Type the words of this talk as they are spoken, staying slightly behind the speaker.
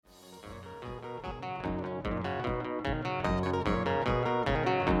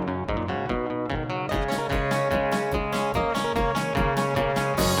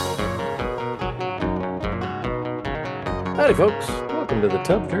Howdy, folks. Welcome to the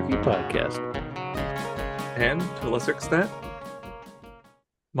Tub Turkey Podcast. And to a lesser extent,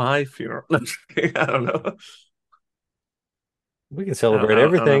 my funeral. No, I'm just kidding. I don't know. We can I celebrate don't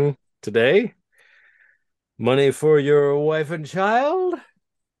know. everything today. Money for your wife and child.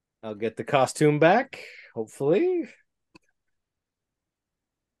 I'll get the costume back, hopefully.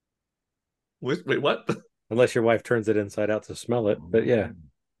 Wait, what? Unless your wife turns it inside out to smell it. But yeah.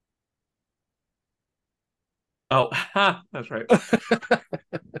 Oh, ha, that's right. If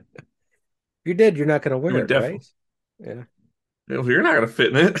you did, you're not going to You wear would it, right? definitely. Yeah. You're not gonna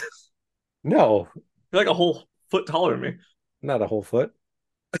fit in it. No, You're like a whole foot taller than me. not a whole foot.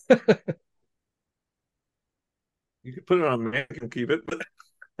 You could put it on a mannequin and keep it.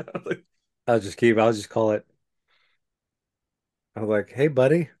 Like, I'll just call it. I'm like, hey,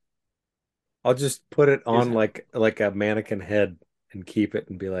 buddy. I'll just put it he's on like a mannequin head and keep it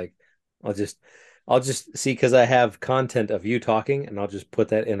and be like, I'll just see because I have content of you talking and I'll just put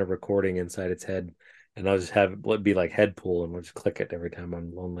that in a recording inside its head and I'll just have it be like head pool and we'll just click it every time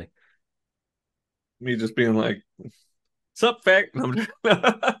I'm lonely. me just being like, "Sup, fact?" No,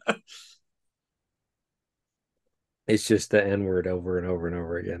 It's just the N word over and over and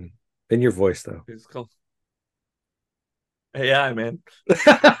over again. In your voice though. He's called AI, man.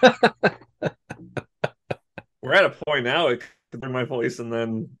 We're at a point now. It could bring my voice, and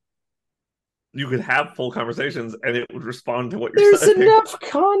then you could have full conversations, and it would respond to what you're There's saying. enough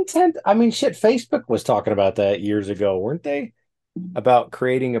content. I mean, shit, Facebook was talking about that years ago, weren't they? About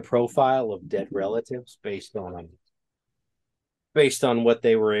creating a profile of dead relatives based on what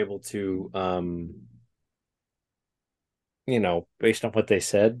they were able to based on what they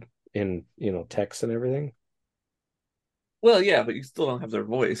said in, text and everything. Well, yeah, but you still don't have their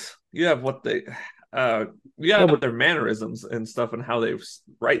voice. You have what they, uh, you No, have but their mannerisms and stuff and how they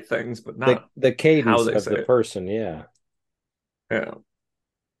write things, but the not the how cadence they of say the it. person, yeah. Yeah,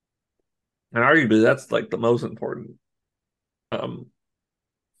 and arguably that's like the most important, um,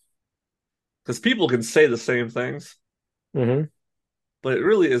 because people can say the same things, Mm-hmm. but it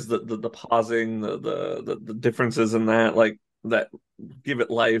really is the pausing, the differences in that, like that give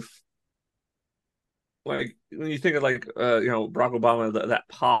it life. Like when you think of like Barack Obama, that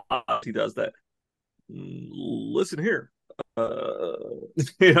pause he does that. Listen here, uh,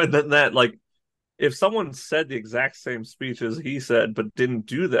 then that like if someone said the exact same speech as he said but didn't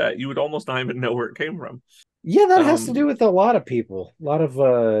do that, you would almost not even know where it came from. Yeah, that has to do Um, with a lot of people, a lot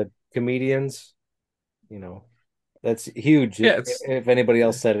of comedians, you know. That's huge. yeah, it's If anybody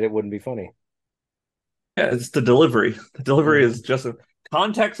else said it, it wouldn't be funny. yeah, it's the delivery. The delivery Mm-hmm. is just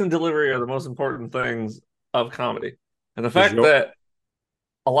context and delivery are the most important things of comedy, and the Does fact your that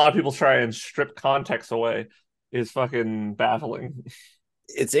a lot of people try and strip context away is fucking baffling.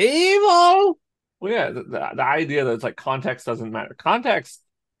 It's evil. Well, yeah, the idea that it's like context doesn't matter. Context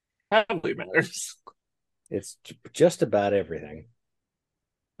heavily matters. It's just about everything.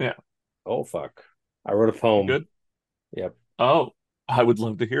 Yeah, Oh fuck. I wrote a you poem. good? Yep. Oh, I would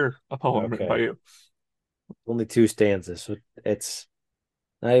love to hear a poem written by Okay. you. Only two stanzas. So it's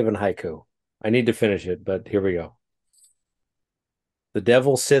not even haiku. I need to finish it, but here we go. The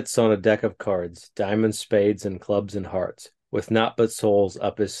devil sits on a deck of cards, diamonds, spades, and clubs and hearts, with naught but souls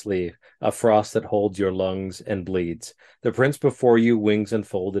up his sleeve, a frost that holds your lungs and bleeds. The prince before you, wings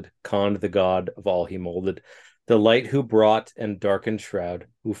unfolded, conned the god of all he molded, the light who brought and darkened shroud,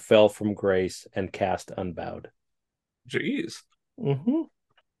 who fell from grace and cast unbowed. Jeez, Mm-hmm.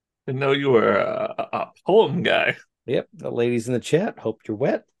 didn't know you were a poem guy. Yep. The ladies in the chat, hope you're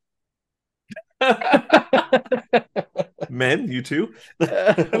wet. Men, you too.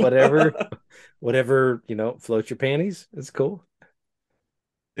 Whatever, whatever, float your panties. It's cool.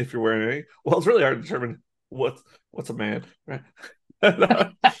 If you're wearing any, well, it's really hard to determine what's a man, right?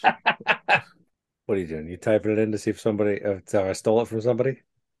 What are you doing? You typing it in to see if so I stole it from somebody?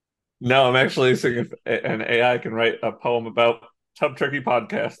 No, I'm actually seeing if an AI can write a poem about Tub Turkey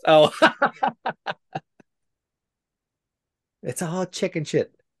Podcast. Oh, it's all chicken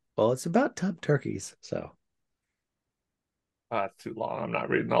shit. Well, it's about tub turkeys, so. It's too long. I'm not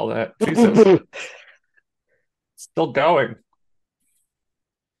reading all that. Jesus, still going.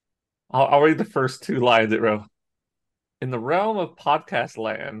 I'll read the first two lines it wrote. In the realm of podcast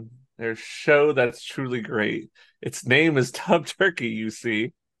land, there's a show that's truly great. Its name is Tub Turkey, you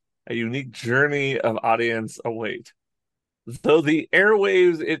see. A unique journey of audience await. Though the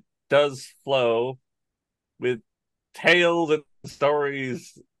airwaves it does flow with tales and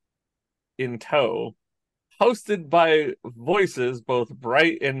stories in tow, hosted by voices both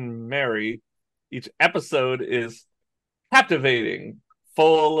bright and merry. Each episode is captivating,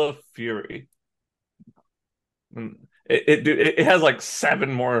 full of fury. it has like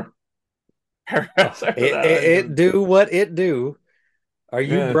seven more paragraphs after It, that. it it do what it do. Are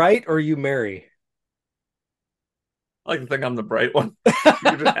you Yeah, bright or you merry? I like to think I'm the bright one.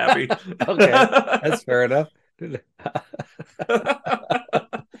 You're just happy. Okay, that's fair enough.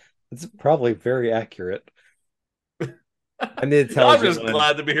 It's probably very accurate. I'm the I'm intelligent just one.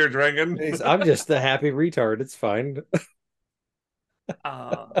 glad to be here drinking. I'm just the happy retard. It's fine.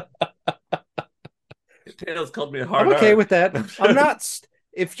 Uh, Tails called me a I'm hard okay R. with that. I'm not.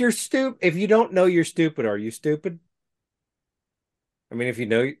 If you're if you don't know you're stupid, are you stupid? I mean, if you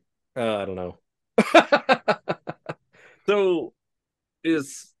know, I don't know. So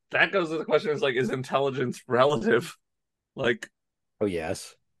is that goes to the question is like, is intelligence relative? Like Oh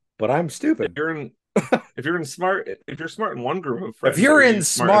yes, but I'm if stupid. you're in if you're smart in one group of If friends, you're are in you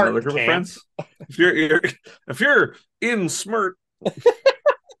smart in another smart group of camp, friends? If you're in smart,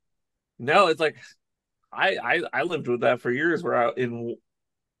 no, it's like I lived with that for years where in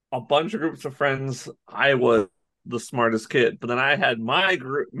a bunch of groups of friends, I was the smartest kid. But then I had my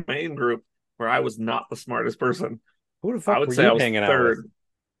main group where I was not the smartest person. who the I fuck would were say I you was hanging out with? third.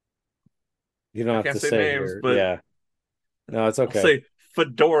 You don't I have can't to say say names, here. but Yeah, no, it's I'll okay. say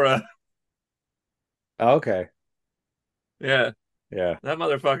Fedora. Oh, okay, Yeah, yeah. that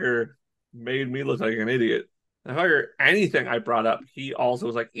motherfucker made me look like an idiot. If I heard anything I brought up, he also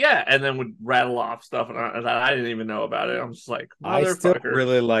was like, "Yeah," and then would rattle off stuff that I didn't even know about it. I'm just like, I still motherfucker.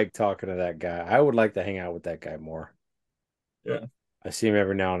 really like talking to that guy. I would like to hang out with that guy more. Yeah. I see him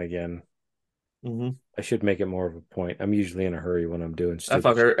every now and again. Mm-hmm. I should make it more of a point. I'm usually in a hurry when I'm doing That stupid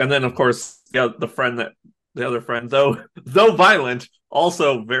fucker. shit. And then of course, yeah, the other friend, though violent,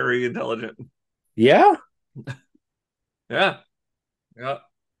 also very intelligent. Yeah. Yeah. Yeah.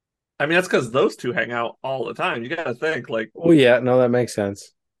 I mean, that's because those two hang out all the time. You gotta think Oh yeah. No, that makes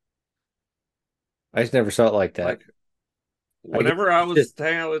sense. I just never saw it like that. like I guess whenever I it's just. was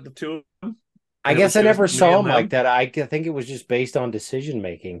hanging out with the two of them, I and it was guess I just never me saw and him like them. that. I think it was just based on decision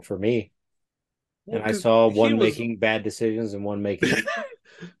making for me. And Well, I because saw he one was making bad decisions and one making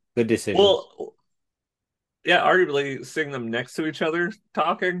good decisions. well, yeah, arguably seeing them next to each other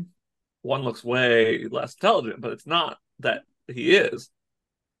talking, one looks way less intelligent, but it's not that he is.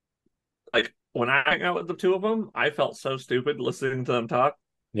 Like when I hang out with the two of them, I felt so stupid listening to them talk.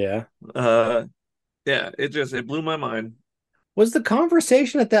 Yeah. Uh, yeah, it blew my mind. Was the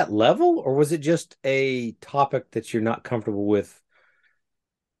conversation at that level, or was it just a topic that you're not comfortable with?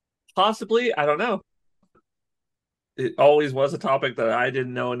 Possibly, I don't know. It always was a topic that I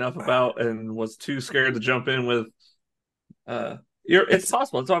didn't know enough about and was too scared to jump in with. It's It's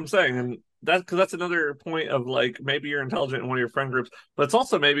possible. That's what I'm saying, and that's because that's another point of like maybe you're intelligent in one of your friend groups, but it's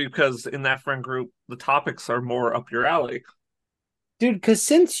also maybe because in that friend group the topics are more up your alley. dude, because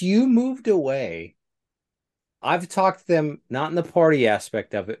since you moved away, I've talked to them not in the party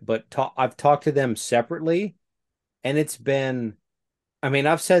aspect of it, but I've talked to them separately, and it's been. I mean,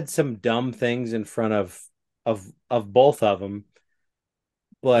 I've said some dumb things in front of both of them,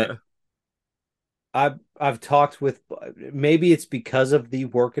 but Yeah, I've talked with maybe it's because of the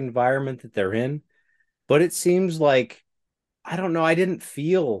work environment that they're in, but it seems like I don't know, I didn't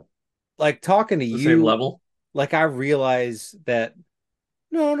feel like talking to the same you level. like I realize that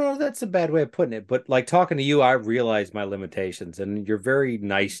no, that's a bad way of putting it, but like talking to you I realize my limitations and you're very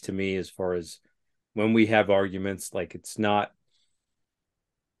nice to me as far as when we have arguments like it's not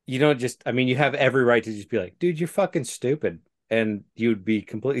you don't just I mean you have every right to just be like, dude, you're fucking stupid and you'd be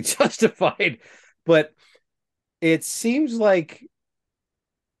completely justified. But it seems like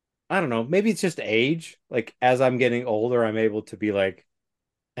I don't know, maybe it's just age. Like as I'm getting older, I'm able to be like,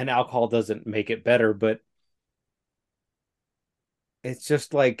 and alcohol doesn't make it better, but it's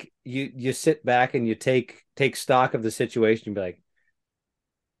just like you sit back and you take stock of the situation and be like,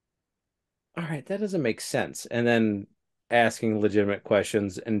 all right, that doesn't make sense. And then asking legitimate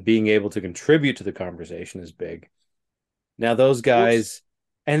questions and being able to contribute to the conversation is big. Now those Well, it's guys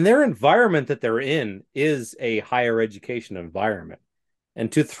and their environment that they're in is a higher education environment.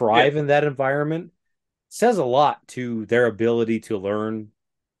 And to yeah, thrive in that environment says a lot to their ability to learn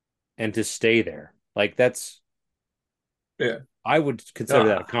and to stay there. Like that's yeah, I would consider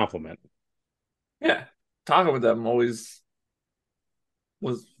that a uh, compliment. yeah. Talking with them always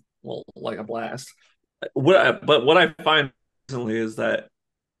was well like a blast. But what I find recently is that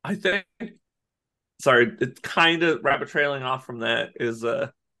I think sorry, it's kind of rabbit trailing off from that is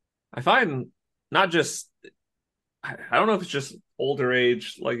I find not just I don't know if it's just older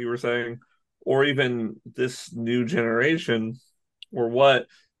age, like you were saying, or even this new generation, or what.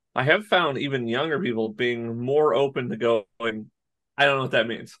 I have found even younger people being more open to going. I don't know what that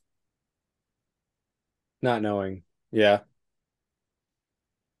means. Not knowing. Yeah.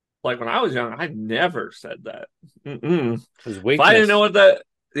 Like when I was young, I never said that. Mm-mm. His If I didn't know weakness. what that,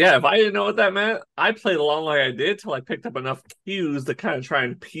 yeah, if I didn't know what that meant, I played along like I did till I picked up enough cues to kind of try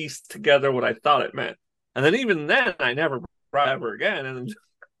and piece together what I thought it meant. And then even then, I never brought it ever again. And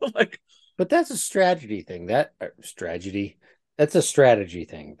like, But that's a strategy thing. That strategy. That's a strategy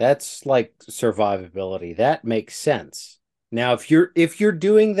thing. That's like survivability. That makes sense. Now, if you're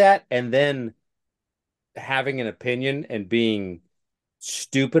doing that and then having an opinion and being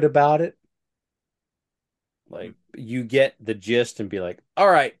stupid about it, like you get the gist and be like, "All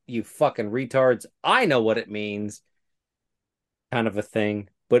right, you fucking retards, I know what it means," kind of a thing.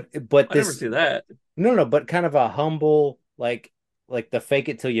 But I never this see that. no, but kind of a humble like the fake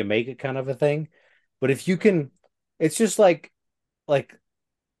it till you make it kind of a thing. But if you can, it's just like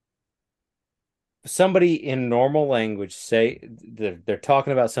somebody in normal language say they're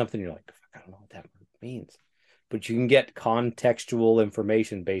talking about something, you're like, I don't know what that means. But you can get contextual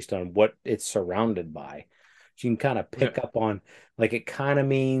information based on what it's surrounded by. So you can kind of Yeah. pick up on like it kind of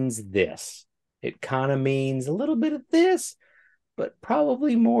means this. It kind of means a little bit of this, but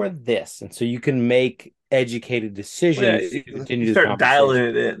probably more of this. And so you can make educated Well, yeah, decisions to you continue the start dialing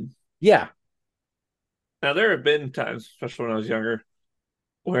conversation. it in. Yeah, Now, there have been times, especially when I was younger,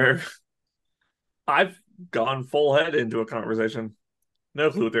 where I've gone full head into a conversation, no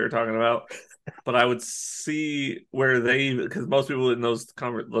clue what they were talking about, but I would see where they, because most people in those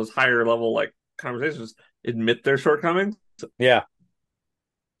higher level like conversations admit their shortcomings. yeah,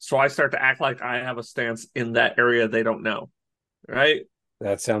 So I start to act like I have a stance in that area they don't know, right?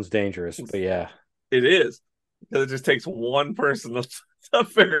 that sounds dangerous, but yeah, It is because it just takes one person to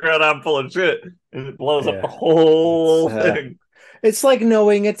figure out I'm full of shit, and it blows up the yeah. It's whole thing. it's like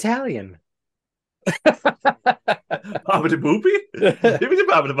knowing Italian. Bobbity boopy, dibbity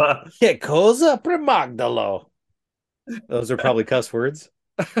bobbity ba. Che cosa per Magdalo? Those are probably cuss words.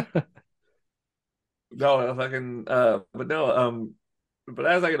 No, fucking, but no, but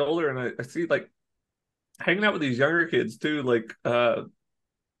as I get older and I see like hanging out with these younger kids too, like, What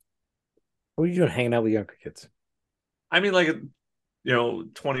are you doing hanging out with younger kids? I mean, like,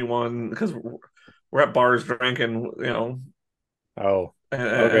 21 because we're at bars drinking, Oh, and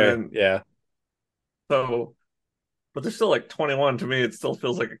okay. then Yeah. so, but they're still like 21 to me. It still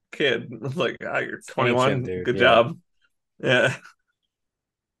feels like a kid. It's like, ah, you're It's ancient, 21, dude. good Yeah. job. Yeah.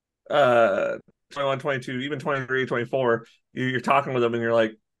 uh 21, 22, even 23, 24, you're talking with them and you're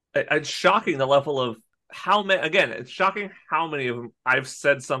like, it's shocking the level of how many, again, it's shocking how many of them I've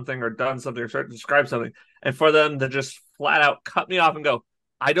said something or done something or started to describe something, and for them to just flat out cut me off and go,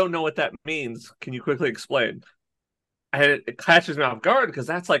 I don't know what that means, can you quickly explain? And it catches me off guard because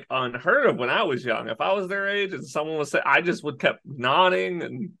that's like unheard of when I was young. If I was their age and someone was saying, I just would kept nodding,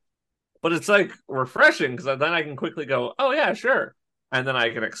 and but it's like refreshing because then I can quickly go, oh yeah, sure, and then I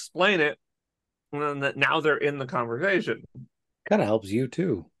can explain it, and then now they're in the conversation. Kind of helps you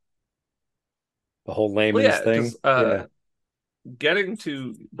too. The whole Well, layman's yeah, thing. because Yeah. getting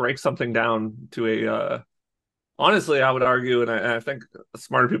to break something down to a honestly, I would argue, and I think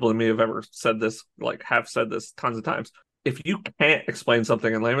smarter people than me have ever said this, like have said this tons of times. If you can't explain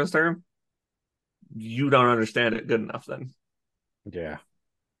something in layman's term, you don't understand it good enough. Then, Yeah.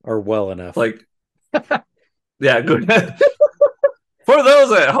 Or well enough. like, yeah, good. For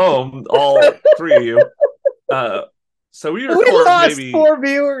those at home, all three of you, uh, so we We record lost maybe, 4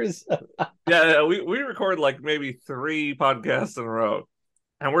 viewers. yeah, we record like maybe three podcasts in a row,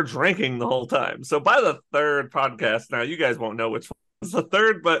 and we're drinking the whole time. So by the third podcast, now you guys won't know which one's the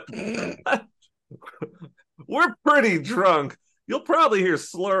third, but we're pretty drunk. You'll probably hear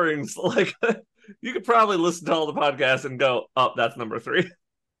slurring. Like, you could probably listen to all the podcasts and go, "Oh, that's number three."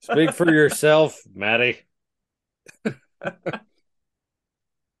 Speak for yourself, Maddie.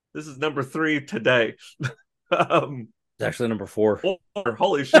 This is number three today. um, It's actually number 4. four,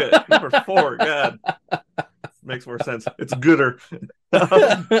 holy shit, number four. God, makes more sense. It's gooder.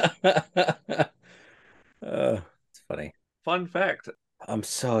 um, It's funny. Fun fact: I'm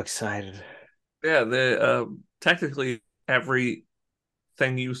so excited. yeah, the technically everything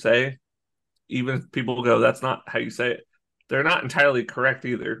you say, even if people go, "That's not how you say it," they're not entirely correct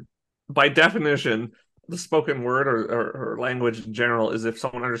either. By definition, the spoken word or language in general is if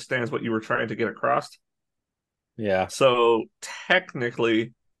someone understands what you were trying to get across. Yeah. So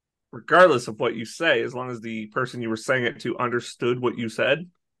technically, regardless of what you say, as long as the person you were saying it to understood what you said,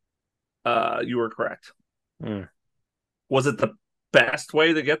 you were correct. Mm. Was it the best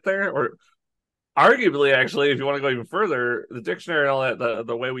way to get there? Or arguably, actually, if you want to go even further, the dictionary and all that,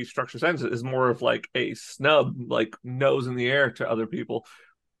 the way we structure sentences is more of like a snub, like nose in the air to other people.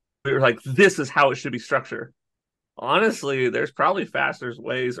 We were like, this is how it should be structured. honestly, there's probably faster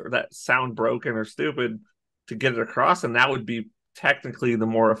ways or that sound broken or stupid to get it across, and that would be technically the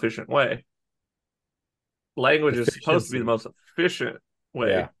more efficient way. Language is supposed to be the Efficiency. most efficient Yeah.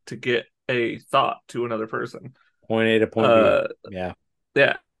 way to get a thought to another person. Point A to point B. Uh, Yeah.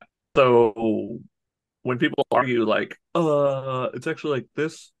 yeah. So when people argue like, it's actually like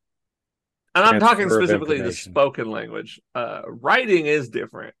this, and I'm talking Transfer of specifically the information. spoken language. Writing is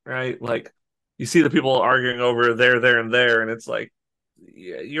different, right? Like you see the people arguing over there, and there, and it's like,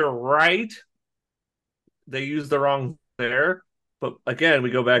 yeah, you're right. They used the wrong there, but again,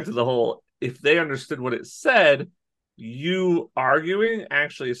 we go back to the whole. If they understood what it said, you arguing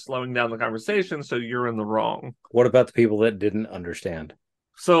actually is slowing down the conversation, so you're in the wrong. What about the people that didn't understand?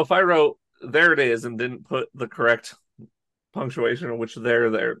 So if I wrote there it is and didn't put the correct punctuation in which there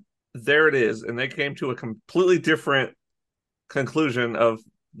it is, and they came to a completely different conclusion of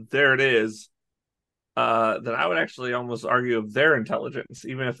there it is, then I would actually almost argue of their intelligence,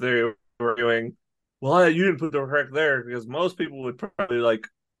 even if they were doing, well, you didn't put the correct there, because most people would probably like,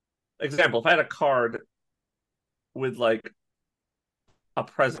 example, if I had a card with like a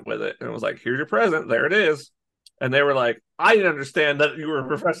present with it, and it was like, here's your present, there it is. And they were like, I didn't understand that you were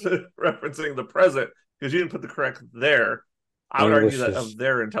referencing the present because you didn't put the correct there. I would argue English that is of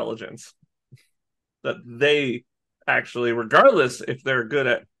their intelligence, that they actually, regardless if they're good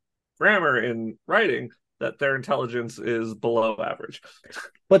at grammar in writing, that their intelligence is below average.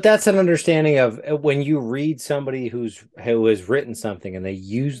 But that's an understanding of when you read somebody who has written something and they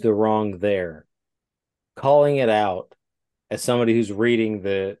use the wrong there, calling it out as somebody who's reading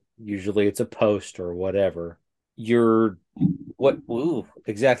the usually it's a post or whatever. You're what ooh,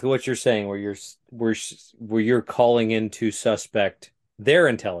 exactly what you're saying where you're calling into suspect their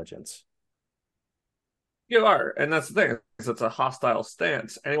intelligence. You are, and that's the thing. It's a hostile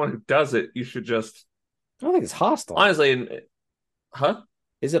stance. Anyone who does it, you should just I don't think it's hostile. honestly, huh?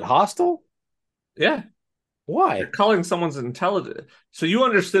 Is it hostile? Yeah, you're Why? calling someone's intelligent. So you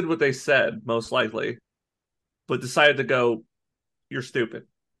understood what they said, most likely, but decided to go, you're stupid.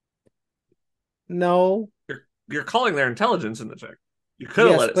 No. You're calling their intelligence in the check. You could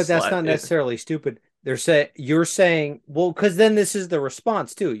have Yes, let it but that's slide. not necessarily stupid. You're saying, well, because then this is the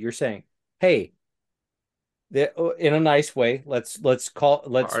response too. You're saying, hey, in a nice way, All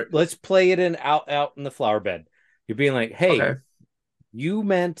right. let's play it in out in the flower bed. You're being like, hey, Okay. you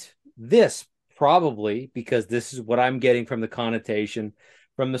meant this probably because this is what I'm getting from the connotation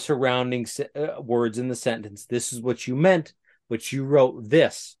from the surrounding words in the sentence. This is what you meant, but you wrote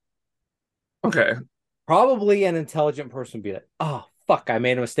this. Okay. Probably an intelligent person would be like, oh, fuck, I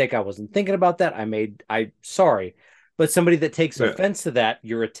made a mistake. I wasn't thinking about that. Sorry. But somebody that takes Yeah. offense to that,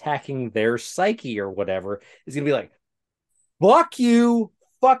 you're attacking their psyche or whatever, is going to be like, fuck you,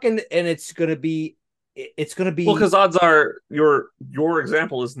 fucking, and it's going to Well, be, because odds are your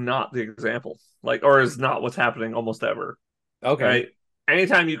example is not the example, like, or is not what's happening almost ever, okay. right?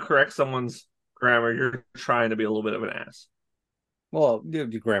 Anytime you correct someone's grammar, you're trying to be a little bit of an ass. Well, the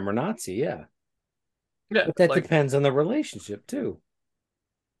grammar Nazi, yeah. Yeah, But that like, depends on the relationship too.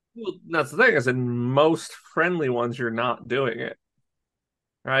 well, that's the thing is in most friendly ones, you're not doing it,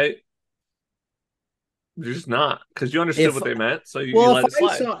 right? You're just not because you understood If what they meant, so you well, let it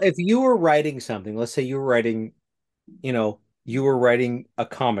slide. if you were writing something, let's say you were writing, you were writing a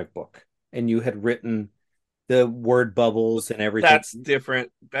comic book and you had written the word bubbles and everything. That's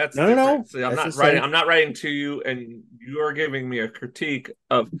different. That's No, no, different. no. See, I'm That's the not writing. same I'm not writing to you, and you are giving me a critique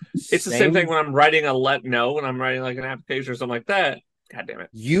of. It's the same thing same when I'm writing a let no, when I'm writing like an application or something like that. God damn it!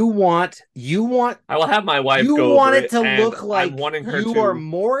 you want I will have my wife you go over want it it, to and look I'm like wanting her you are to.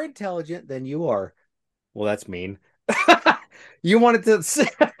 more intelligent than you are. Well, that's mean. You want it to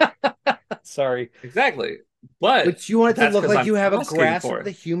sorry, Exactly, but but you want it to that's look because like I'm you have a asking grasp for of it.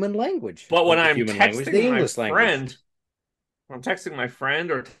 the human language. But Not the human language, the English language. when I'm texting my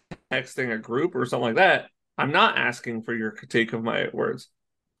friend or texting a group or something like that, I'm not asking for your critique of my words.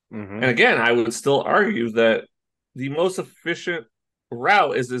 Hmm. And again, I would still argue that the most efficient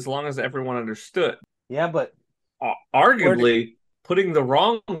route is as long as everyone understood. Yeah, but where do, Arguably, putting the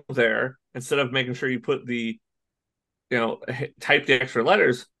wrong there instead of making sure you put type the extra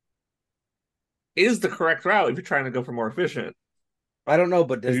letters is the correct route if you're trying to go for more efficient. I don't know,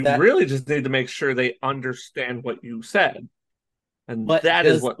 but Because you really just need to make sure they understand what you said. And but that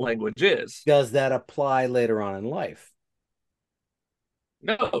is what language is. does that apply later on in life?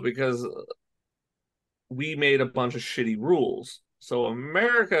 No, because we made a bunch of shitty rules. So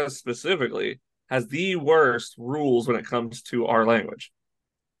America specifically has the worst rules when it comes to our language.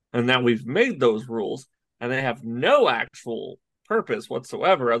 And now we've made those rules and they have no actual purpose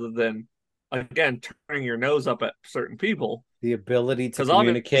whatsoever other than again, turning your nose up at certain people. The ability to Because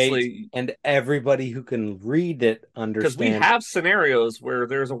communicate obviously, and everybody who can read it because we understand. have scenarios where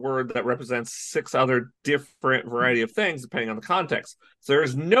there's a word that represents six other different variety of things depending on the context. So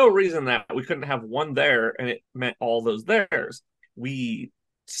there's no reason that we couldn't have one there and it meant all those theirs. We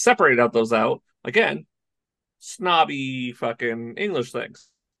separated out those out again, snobby fucking English things.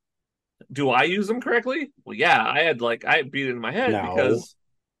 Do I use them correctly? Well, yeah, I beat it in my head No. because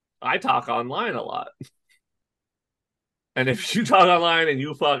I talk online a lot. And if you talk online and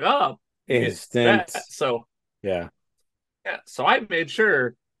you fuck up, you get that. Instant. So Yeah. yeah, so I made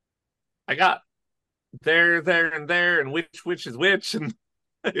sure I got there, and which is which, and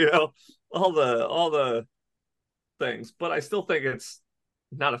you know all the things. But I still think it's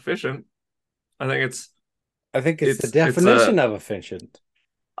not efficient. I think I think it's the it's a. definition of efficient.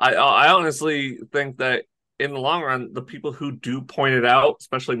 I honestly think that in the long run, the people who do point it out,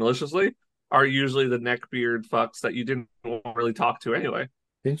 especially maliciously, are usually the neckbeard fucks that you didn't really talk to anyway.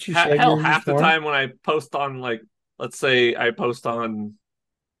 Didn't you shave Hell, yours half this the morning? time when I post on like, let's say I post on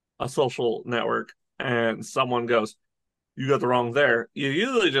a social network and someone goes, "You got the wrong there." You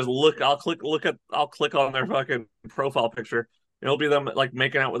usually just look. I'll click on their fucking profile picture. It'll be them like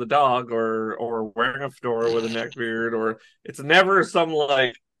making out with a dog or wearing a fedora with a neck beard, or it's never some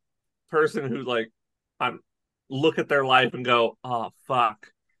like person who like I'm look at their life and go, "Oh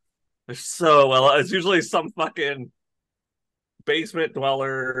fuck." They're so well. It's usually some fucking basement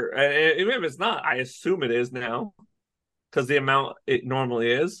dweller, and even if it's not, I assume it is now because the amount it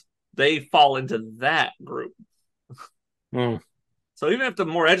normally is. They fall into that group. Hmm. So even if the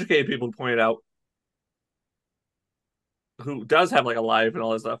more educated people point it out, who does have like a life and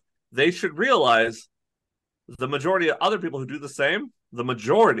all this stuff, they should realize the majority of other people who do the same, the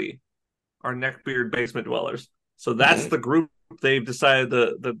majority are neckbeard basement dwellers. So that's the group they've decided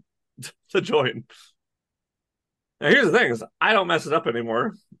to join. Now here's the thing: is I don't mess it up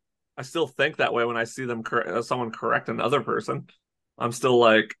anymore. I still think that way when I see someone correct another person. I'm still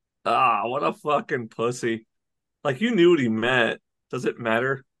like, what a fucking pussy. Like you knew what he meant. Does it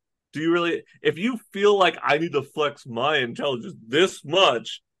matter? Do you really? If you feel like I need to flex my intelligence this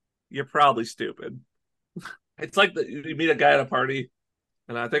much, you're probably stupid. It's like you meet a guy at a party,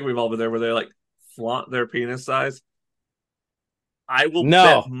 and I think we've all been there, where they like flaunt their penis size. I will bet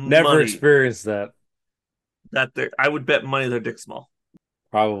No, never money experienced that. I would bet money their dick's small.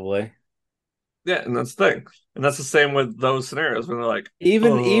 Probably. Yeah, and that's the thing. And that's the same with those scenarios when they're like,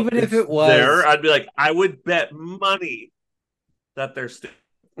 Even if it's it there. was, I'd be like, I would bet money that they're stupid.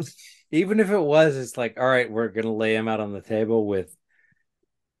 even if it was, it's like, all right, we're gonna lay him out on the table with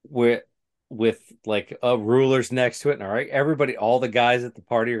with like rulers next to it. And all right, everybody, all the guys at the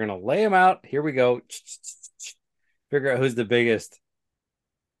party are gonna lay him out. Here we go. Figure out who's the biggest.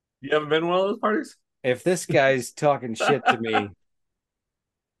 You haven't been to one of those parties? If this guy's talking shit to me,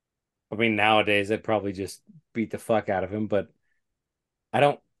 I mean, nowadays I'd probably just beat the fuck out of him, but I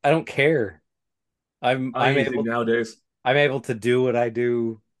don't care. I'm Oh, I'm easy able nowadays. I'm able to do what I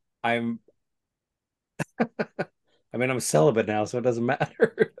do. I'm I mean I'm celibate now, so it doesn't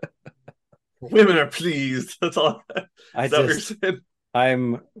matter. Women are pleased. That's all. I Is that what you're just saying?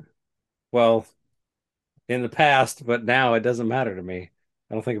 I'm well in the past, but now it doesn't matter to me.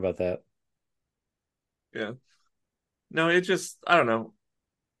 I don't think about that. Yeah. No, it just I don't know.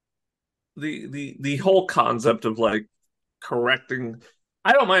 The whole concept of like correcting.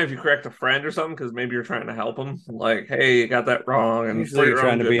 I don't mind if you correct a friend or something because maybe you're trying to help them. Like, hey, you got that wrong, and Usually for you're your trying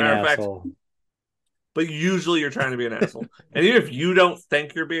own to good. be an Matter of fact, asshole. but usually you're trying to be an asshole. And even if you don't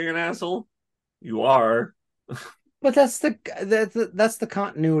think you're being an asshole, you are. But that's the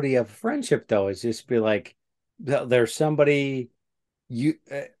continuity of friendship though. It's just be like there's somebody you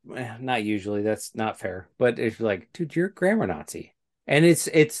not usually that's not fair, but if you're like, dude, you're a grammar Nazi. And it's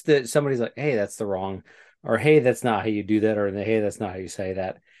the somebody's like, hey, that's the wrong, or hey, that's not how you do that, or hey, that's not how you say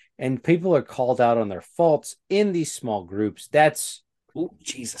that. And people are called out on their faults in these small groups. That's oh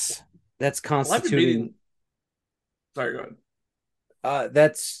Jesus. That's Well, I've been constituting meeting. Sorry, go ahead.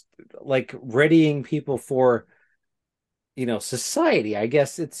 that's like readying people for society. I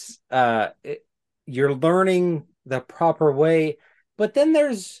guess you're learning the proper way, but then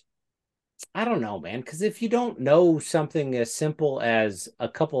there's I don't know, man, because if you don't know something as simple as a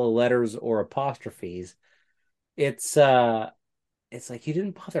couple of letters or apostrophes, it's it's like you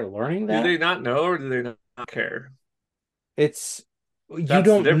didn't bother learning Do that. they not know or do they not care? It's you That's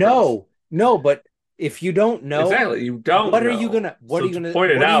the don't difference. know. No, but if you don't know, Exactly. You don't know. So to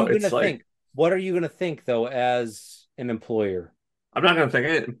point it what are you out, gonna it's like think? What are you gonna think though as an employer? I'm not going to think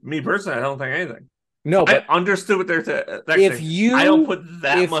it. Me personally, I don't think anything. No, I but understood what they're if saying. I don't you put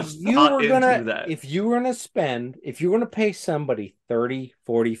that if much you thought were gonna into that. if you were gonna pay somebody 30,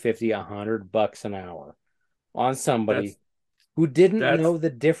 40, 50, $100 an hour on somebody That's who didn't that's know the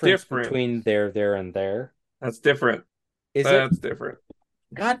difference different. between there, and there, That's different. is it? That's different.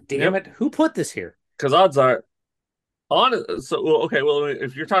 God damn Yep. it. Who put this here? Because odds are on. So well, okay. Well,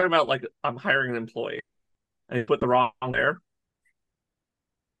 if you're talking about like I'm hiring an employee and you put the wrong there,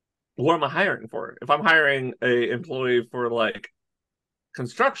 what am I hiring for? If I'm hiring a employee for like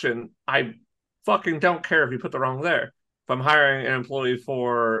construction, I fucking don't care if you put the wrong there. If I'm hiring an employee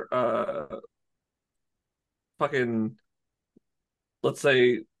for fucking let's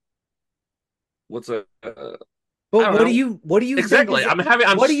say what's a I But don't know what do you think exactly. is I'm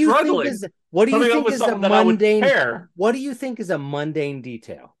what do you think struggling is what do you coming up think with is a something that I would mundane care. what do you think is a mundane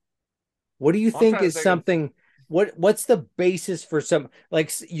detail? What do you I'm think trying to is think of something what's the basis for some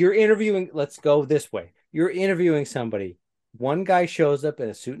like you're interviewing, let's go this way. You're interviewing somebody. One guy shows up in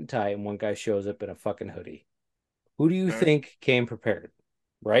a suit and tie and one guy shows up in a fucking hoodie. Who do you okay. think came prepared?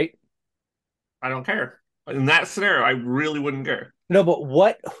 Right? I don't care. In that scenario, I really wouldn't care. No,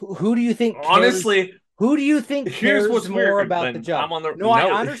 but who do you think cares? Honestly, Who do you think here's cares what's more weird. about the Then job? I'm on the No, I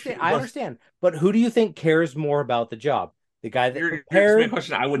no. understand. I What understand. But who do you think cares more about the job? The guy that you're asking me a prepared?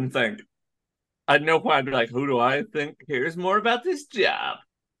 question I wouldn't think. I'd no point. I'd be like, who do I think cares more about this job?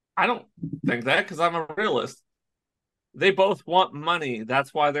 I don't think that because I'm a realist. They both want money.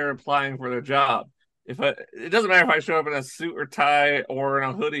 That's why they're applying for their job. It doesn't matter if I show up in a suit or tie or in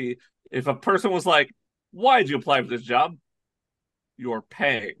a hoodie. If a person was like, "Why'd you apply for this job?" You're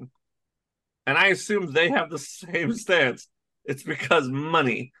paying, and I assume they have the same stance. It's because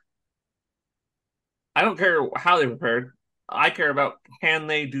money. I don't care how they prepared. I care about can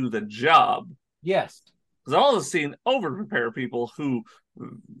they do the job. Yes. Because I've also seen over prepare people who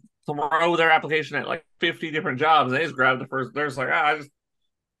throw their application at like 50 different jobs and they just grab the first. They're just like, I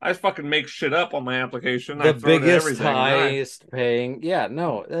just fucking make shit up on my application. I The throw it at biggest, everything. And then highest paying. Yeah,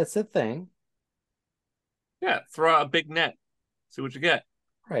 no, that's the thing. yeah, throw out a big net, see what you get.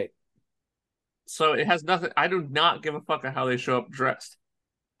 Right. So it has nothing. I do not give a fuck about how they show up dressed.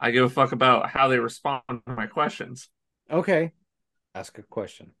 I give a fuck about how they respond to my questions. Okay. Ask a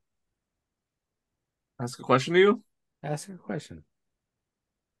question. Ask a question to you. Ask a question.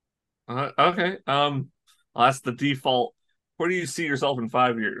 Okay. I'll ask the default. Where do you see yourself in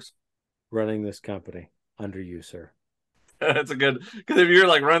 5 years? Running this company under you, sir. That's a good because if you're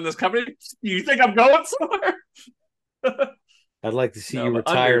like running this company, you think I'm going somewhere? I'd like to see No, you but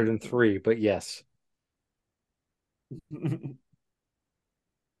retired under. in 3, but yes.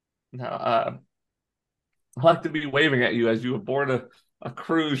 No, I like to be waving at you as you aboard a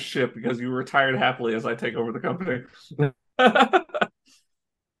cruise ship because you retired happily as I take over the company.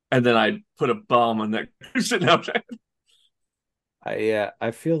 And then I put a bomb on that cruise ship. Now,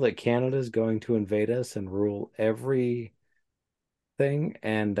 I feel that Canada is going to invade us and rule everything,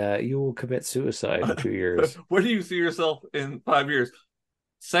 and you will commit suicide in 2 years. where do you see yourself in 5 years?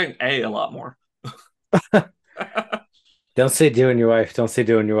 Saying a lot more. Don't say doing your wife. Don't say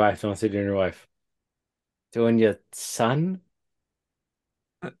doing your wife. Don't say doing your wife. Doing your son?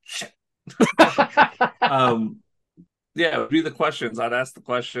 Shit. um, yeah, it would be the questions. I'd ask the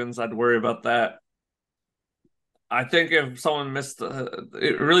questions. I'd worry about that. I think if someone missed,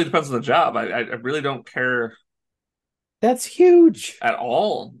 it really depends on the job. I really don't care That's huge. at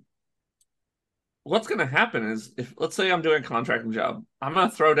all. What's going to happen is if, let's say I'm doing a contracting job, I'm going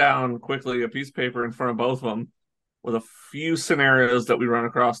to throw down quickly a piece of paper in front of both of them with a few scenarios that we run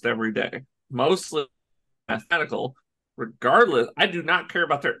across every day, mostly mathematical. Regardless, I do not care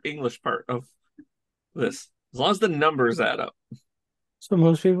about their English part of this, as long as the numbers add up. So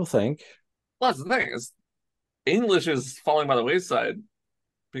most people think. Well, that's the thing is English is falling by the wayside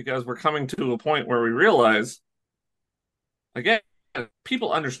because we're coming to a point where we realize, again,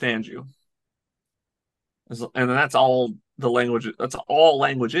 people understand you. And that's all the language, that's all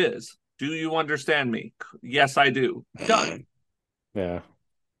language is. Do you understand me? Yes, I do. Done. Yeah.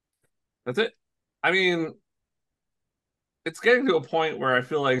 That's it. I mean, it's getting to a point where I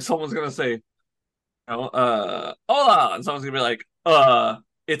feel like someone's gonna say, hola, and someone's gonna be like,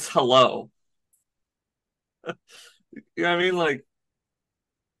 it's hello. You know what I mean? Like,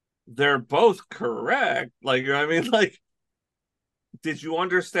 they're both correct. Like, you know what I mean? Like, did you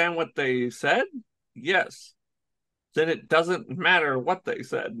understand what they said? Yes. Then it doesn't matter what they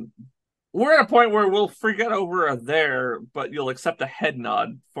said. We're at a point where we'll forget over a there, but you'll accept a head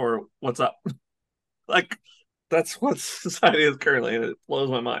nod for what's up. Like, that's what society is currently, and it blows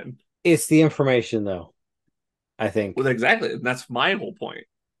my mind. It's the information though, I Well, think. exactly. And that's my whole point.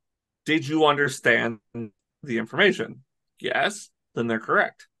 Did you understand the information? Yes, then they're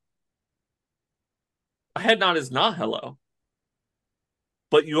correct. A head nod is not hello,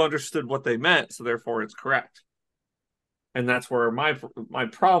 but you understood what they meant, so therefore it's correct. And that's where my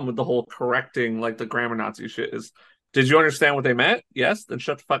problem with the whole correcting like the grammar Nazi shit is. Did you understand what they meant? Yes, then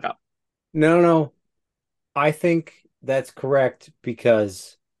shut the fuck up. No, no. I think that's correct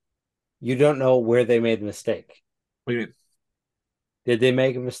because you don't know where they made a mistake. What do you mean? Did they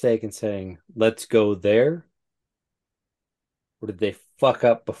make a mistake in saying, let's go there? Or did they fuck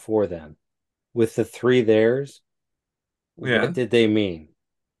up before then? With the three theirs, what Yeah. did they mean?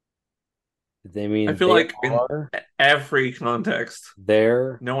 Did they I mean feel they like in are every context,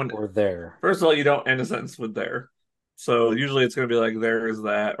 there no one or there? first of all, you don't end a sentence with there. So usually it's gonna be like there is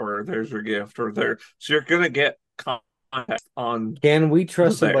that or there's your gift or there. So you're gonna get context on Can we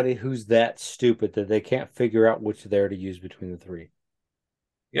the trust there. somebody who's that stupid that they can't figure out which there to use between the three?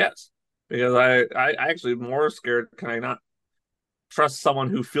 Yes. Because I actually more scared can I not trust someone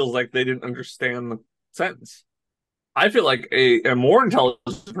who feels like they didn't understand the sentence. I feel like a more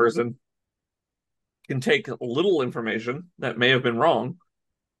intelligent person can take little information that may have been wrong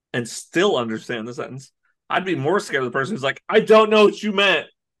and still understand the sentence. I'd be more scared of the person who's like, I don't know what you meant.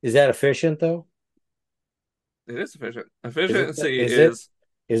 Is that efficient though? It is efficient. Is it? Efficiency Is it? is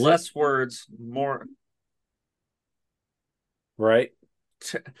Is it? less words, more. Right?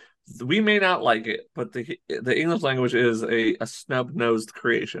 T- we may not like it, but the English language is a snub nosed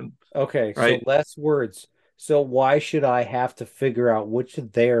creation, Okay, so right? less words. So why should I have to figure out which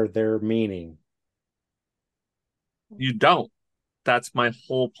there they're meaning? You don't. That's my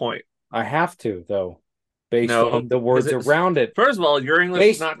whole point. I have to, though, based No, on the because words it's around it. first of all, your English is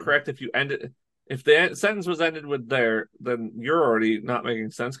Based, not correct if you end it. If the sentence was ended with there, then you're already not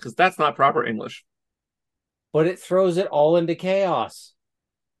making sense because that's not proper English. but it throws it all into chaos.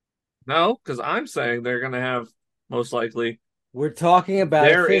 No, because I'm saying they're going to have most likely We're talking about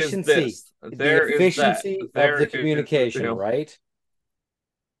there is efficiency, this, the there is that, efficiency of there the is, communication, right?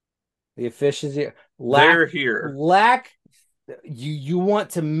 The efficiency, lack, they're here. lack. You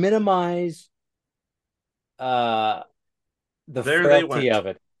want to minimize uh the There they frailty went. of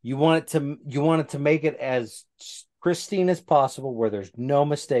it. You want it to make it as pristine as possible where there's no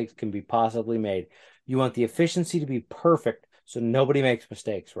mistakes can be possibly made. You want the efficiency to be perfect so nobody makes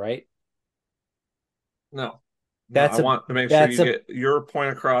mistakes, right? No, no, I That's a want to make sure that's you a get your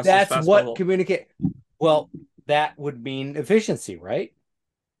point across as that's fast as what possible. communicate well, that would mean efficiency, right?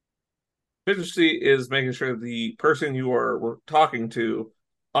 Efficiency is making sure the person you were talking to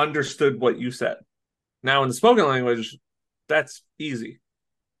understood what you said. Now, in the spoken language, that's easy,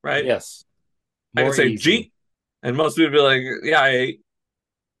 right? Yes. I can More say easy. Jeet, and most people be like, yeah, I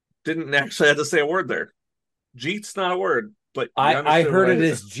didn't actually have to say a word there. Jeet's not a word, but you I understood what heard it I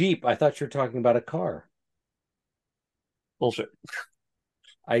as Jeep. I thought you were talking about a car. bullshit.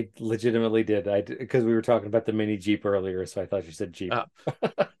 I legitimately did. I because we were talking about the mini Jeep earlier, so I thought you said Jeep. Uh,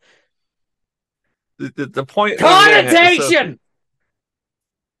 the point that I'm getting at is so Connotation.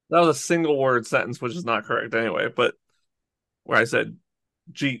 that was a single word sentence, which is not correct anyway, but where I said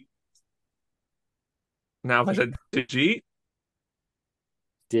Jeet. Now, if I said Jeet,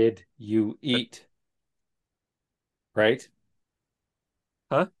 Did you eat? Right?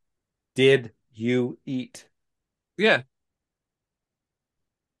 huh? Did you eat? Yeah,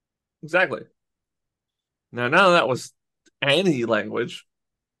 exactly. Now, none of that was any language,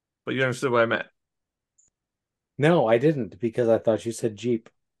 but you understood what I meant. No, I didn't because I thought you said Jeep.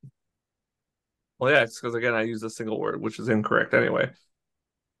 Well, yeah, it's because again I used a single word, which is incorrect anyway.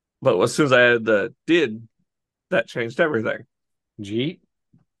 But as soon as I had the did, that changed everything. Jeep?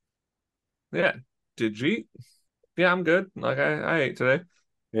 Yeah, did you? Yeah, I'm good. Like I ate today.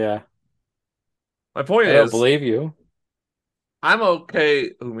 Yeah. My point I don't is, believe you. I'm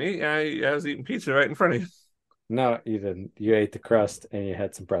okay. Who me? I was eating pizza right in front of you. No, you didn't. You ate the crust and you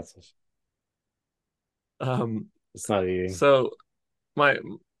had some pretzels. Um, It's not eating. so my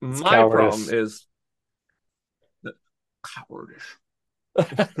It's my problem cowardice. is cowardice.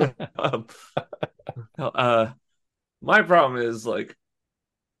 um, my problem is like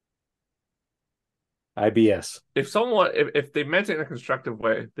IBS. if they meant it in a constructive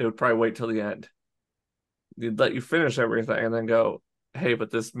way, they would probably wait till the end. You'd let you finish everything and then go, hey,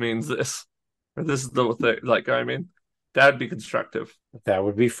 but this means this, or this is the thing. Like, I mean, that'd be constructive. That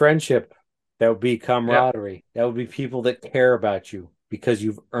would be friendship. That would be Yeah, camaraderie. That would be people that care about you because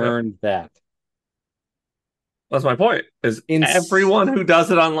you've yeah. earned that. That's my point. Is In everyone who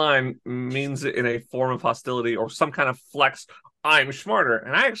does it online means it in a form of hostility or some kind of flex. I'm smarter,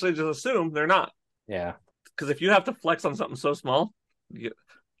 and I actually just assume they're not. yeah. Because if you have to flex on something so small,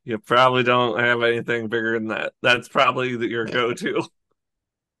 You probably don't have anything bigger than that. That's probably your go-to.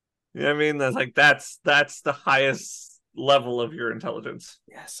 You know what I mean? That's the highest level of your intelligence.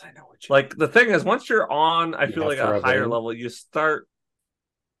 Yes, I know what you Like the thing is, once you're on, I mean. feel Yeah, like for a a higher vein. level, you start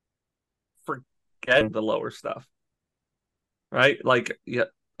forgetting the lower stuff, right? Like, yeah,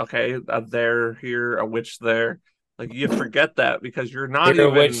 okay, a there, here, a which there. Like you forget that because you're not Here a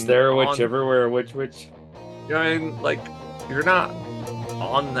witch, even there a witch, on. everywhere a witch. You know what I mean? Like you're not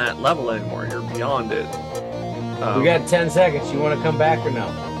on that level anymore. You're beyond it. We got 10 seconds. You want to come back or no?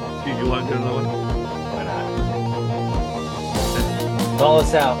 You want to do another one? Why not? Call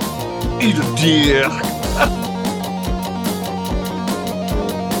us out. Eat a dick.